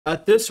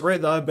At this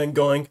rate that I've been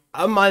going,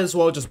 I might as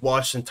well just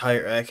watch the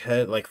entire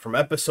Egghead, like from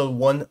episode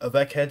 1 of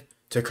Egghead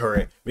to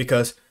current,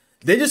 because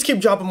they just keep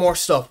dropping more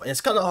stuff, and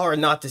it's kind of hard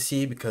not to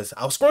see, because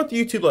I was scrolling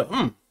through YouTube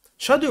like,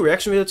 should I do a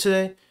reaction video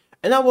today?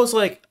 And I was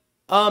like,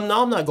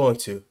 no, I'm not going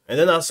to. And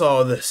then I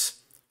saw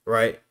this,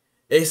 right?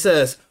 It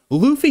says,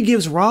 Luffy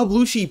gives Rob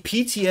Lucci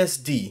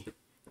PTSD.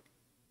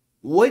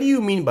 What do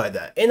you mean by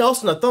that? And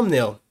also in the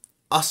thumbnail,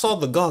 I saw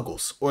the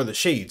goggles, or the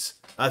shades.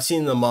 I've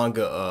seen the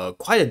manga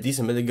quite a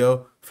decent minute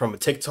ago from a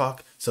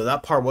TikTok, so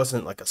that part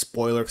wasn't like a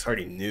spoiler because I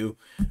already knew.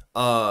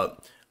 I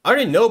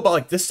already know about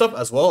like this stuff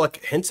as well,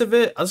 like hints of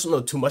it. I just don't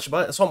know too much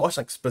about it, so I'm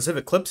watching like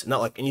specific clips, not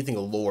like anything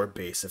lore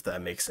based, if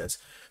that makes sense.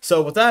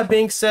 So with that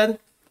being said,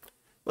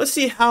 let's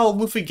see how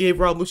Luffy gave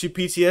Rob Lucci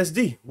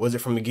PTSD. Was it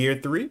from Gear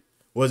 3?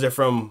 Was it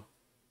from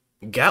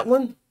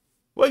Gatlin?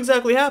 What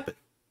exactly happened?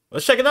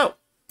 Let's check it out.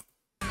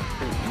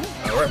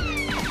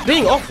 Alright.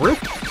 Being off rip?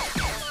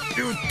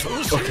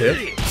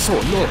 Okay, so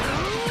annoying.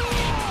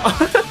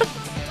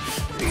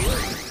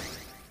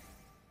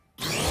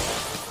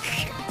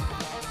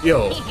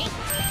 Yo.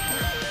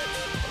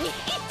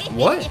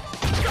 What?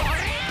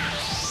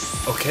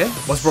 Okay,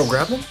 what's bro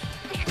grabbing?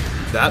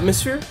 The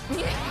atmosphere?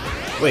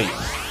 Wait.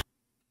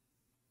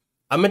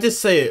 I meant to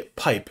say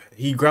pipe.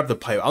 He grabbed the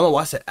pipe. I don't know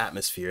why I said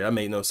atmosphere. That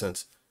made no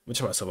sense. Let me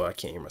check myself out. I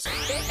can't hear myself.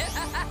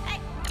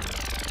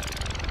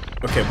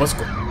 Okay, let's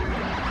go.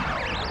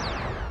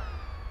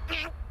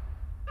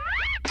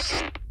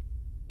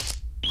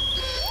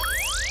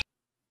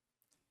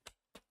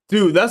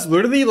 Dude, that's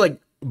literally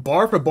like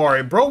bar for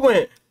bar. Bro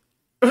went.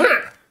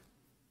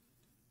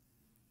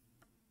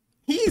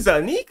 He's a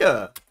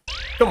Nika.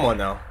 Come on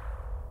now.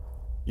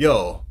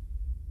 Yo.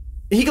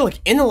 He can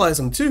like analyze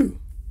him too.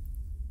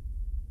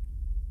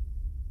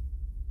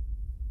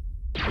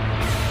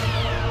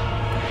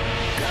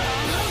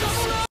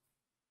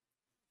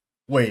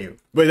 Wait,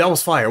 that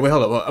was fire. Wait,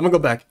 hold up. I'm gonna go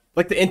back.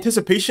 Like the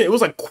anticipation, it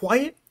was like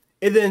quiet,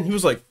 and then he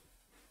was like,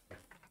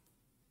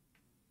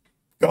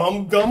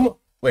 gum.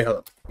 Wait, hold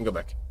up. Let me go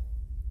back.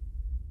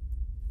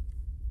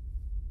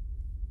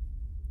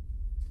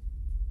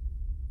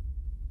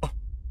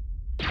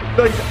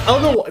 Like, I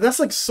don't know, that's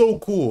like so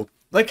cool.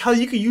 Like how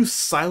you could use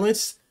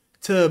silence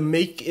to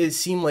make it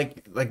seem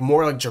like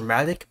more like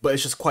dramatic, but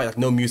it's just quiet, like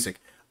no music.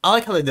 I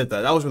like how they did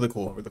that. That was really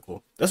cool, really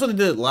cool. That's what they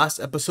did last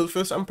episode for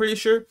this, I'm pretty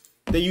sure.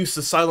 They used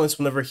the silence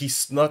whenever he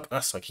snuck,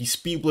 that's like he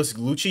speed blitzed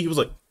Lucci. He was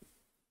like,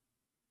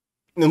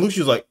 and then Lucci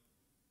was like,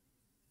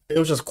 it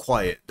was just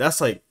quiet.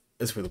 That's like,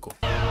 it's really cool.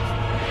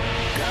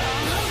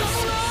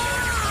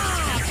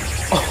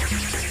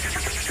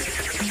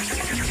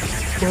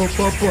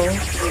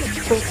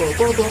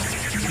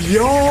 Yo!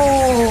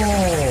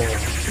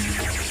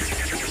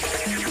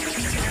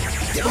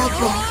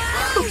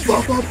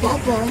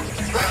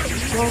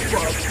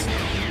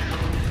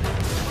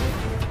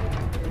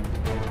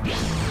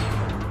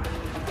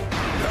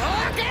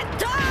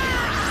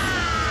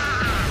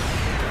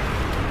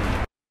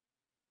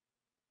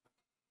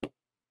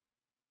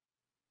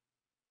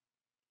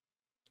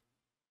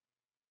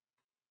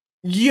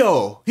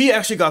 Yo, he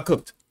actually got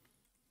cooked.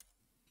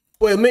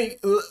 Wait,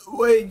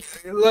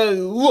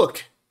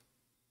 look.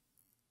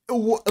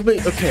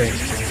 Wait, okay.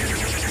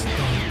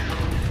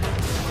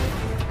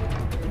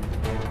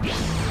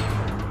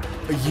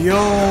 Yo.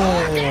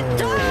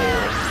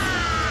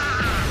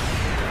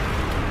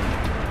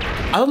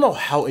 I don't know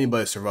how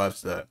anybody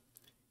survives that.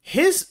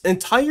 His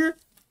entire...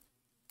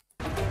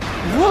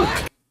 Look.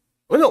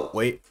 Oh, no,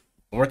 wait.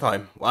 One more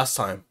time. Last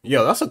time.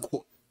 Yo, that's a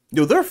cool...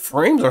 Yo, their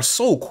frames are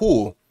so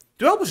cool.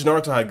 Dude, I wish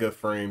Naruto had good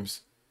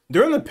frames.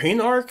 During the pain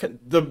arc, I'm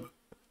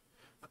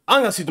not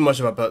gonna see too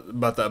much about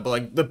that, but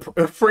like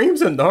the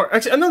frames in Naruto,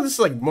 actually I know this is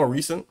like more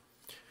recent,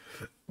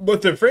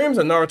 but the frames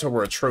in Naruto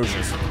were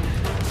atrocious.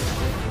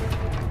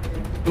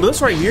 But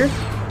this right here,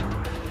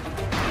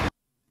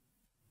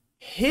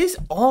 his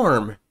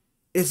arm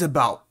is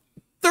about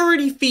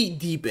 30 feet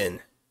deep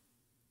in.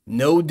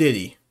 No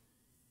diddy.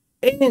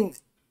 And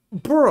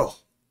bro,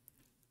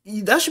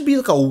 that should be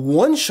like a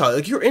one shot.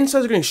 Like your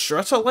insides are getting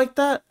stretched out like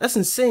that? That's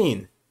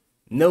insane.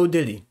 No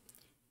diddy.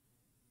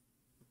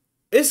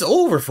 It's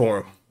over for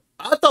him.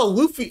 I thought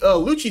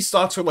Lucci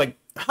stocks were like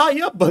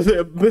high up, but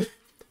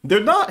they're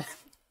not.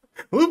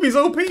 Luffy's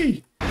OP.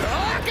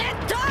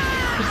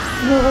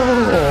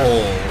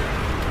 Whoa.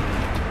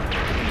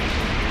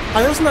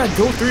 How does not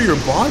go through your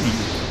body?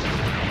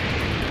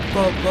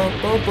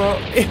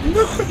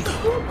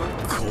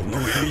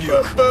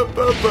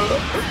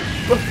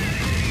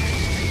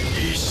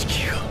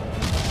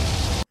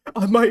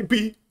 I might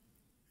be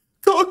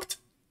cooked.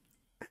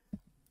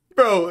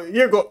 Bro,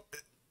 you're go.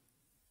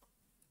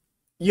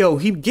 Yo,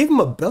 he gave him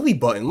a belly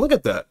button. Look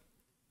at that.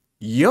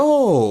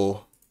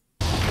 Yo.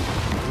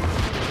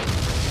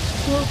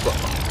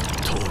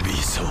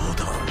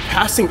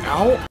 Passing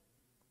out?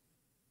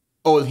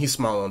 Oh, and he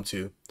smiled at him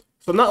too.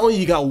 So not only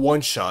you got one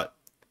shot,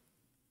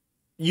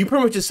 you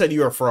pretty much just said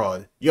you're a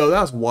fraud. Yo,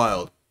 that's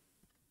wild.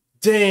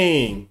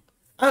 Dang.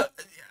 I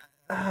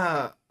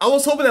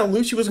was hoping that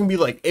Lucci was gonna be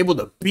like able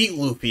to beat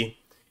Luffy,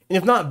 and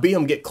if not beat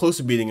him, get close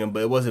to beating him,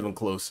 but it wasn't even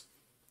close.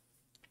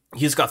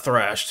 He just got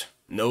thrashed.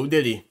 No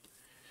diddy.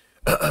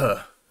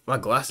 My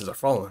glasses are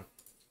falling.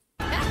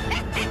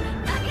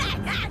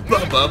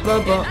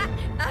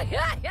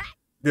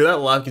 Dude, that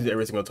laugh gives you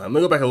every single time.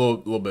 Let me go back a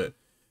little bit.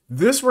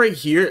 This right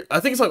here, I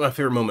think it's like my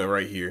favorite moment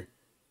right here.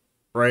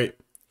 Right?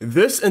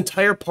 This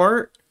entire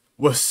part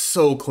was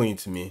so clean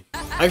to me.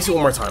 I can see it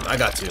one more time. I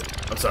got to.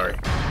 I'm sorry.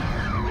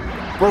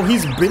 Bro,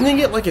 he's bending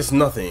it like it's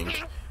nothing.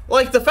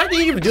 Like, the fact that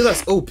he can even do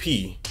that's OP.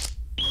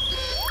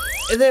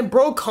 And then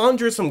bro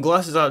conjures some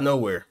glasses out of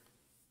nowhere.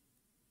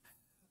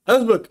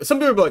 Some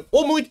people are like,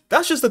 oh, Malik,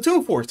 that's just the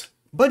Toon Force.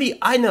 Buddy,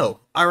 I know.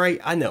 Alright,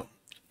 I know.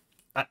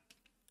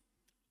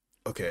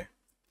 Okay.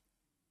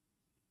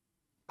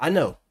 I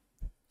know.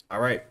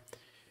 Alright.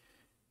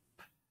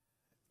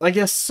 Like,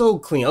 that's so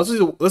clean. Let's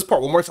do this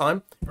part one more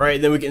time.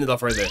 Alright, then we can end it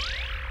off right there.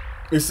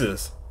 This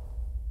is.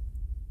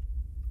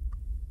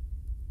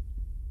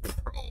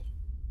 Bro.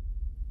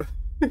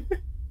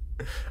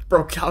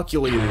 Bro,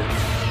 calculated.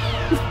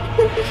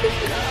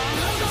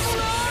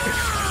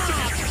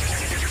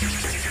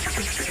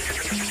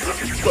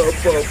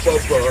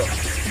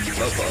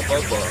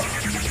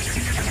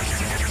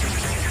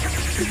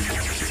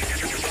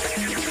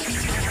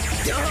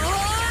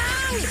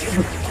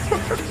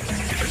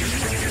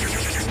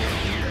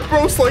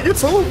 Bro, it's like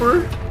it's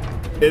over.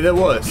 And it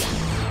was.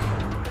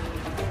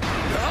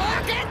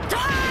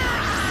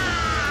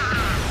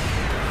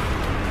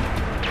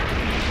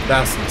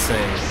 That's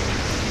insane.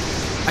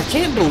 I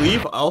can't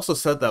believe I also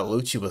said that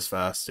Lucci was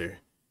faster.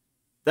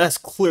 That's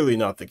clearly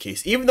not the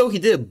case. Even though he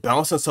did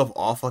bounce himself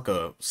off like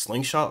a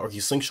slingshot, or he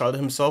slingshotted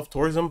himself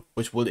towards him,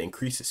 which would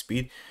increase his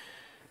speed.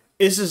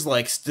 It's just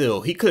like,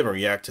 still, he couldn't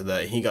react to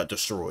that and he got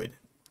destroyed.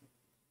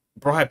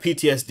 Bro had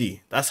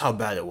PTSD. That's how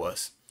bad it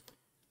was.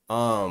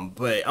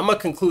 But I'm gonna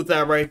conclude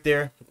that right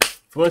there.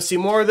 If you want to see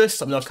more of this,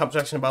 let me know in the comment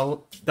section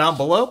down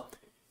below.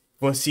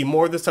 If you want to see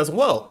more of this as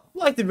well,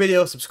 like the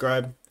video,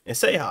 subscribe, and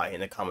say hi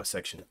in the comment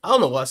section. I don't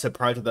know what I said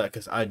prior to that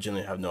because I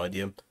genuinely have no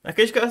idea. I'll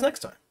catch you guys next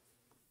time.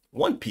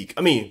 One Piece.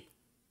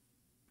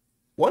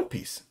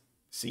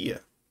 See ya.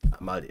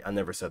 I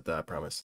never said that, I promise.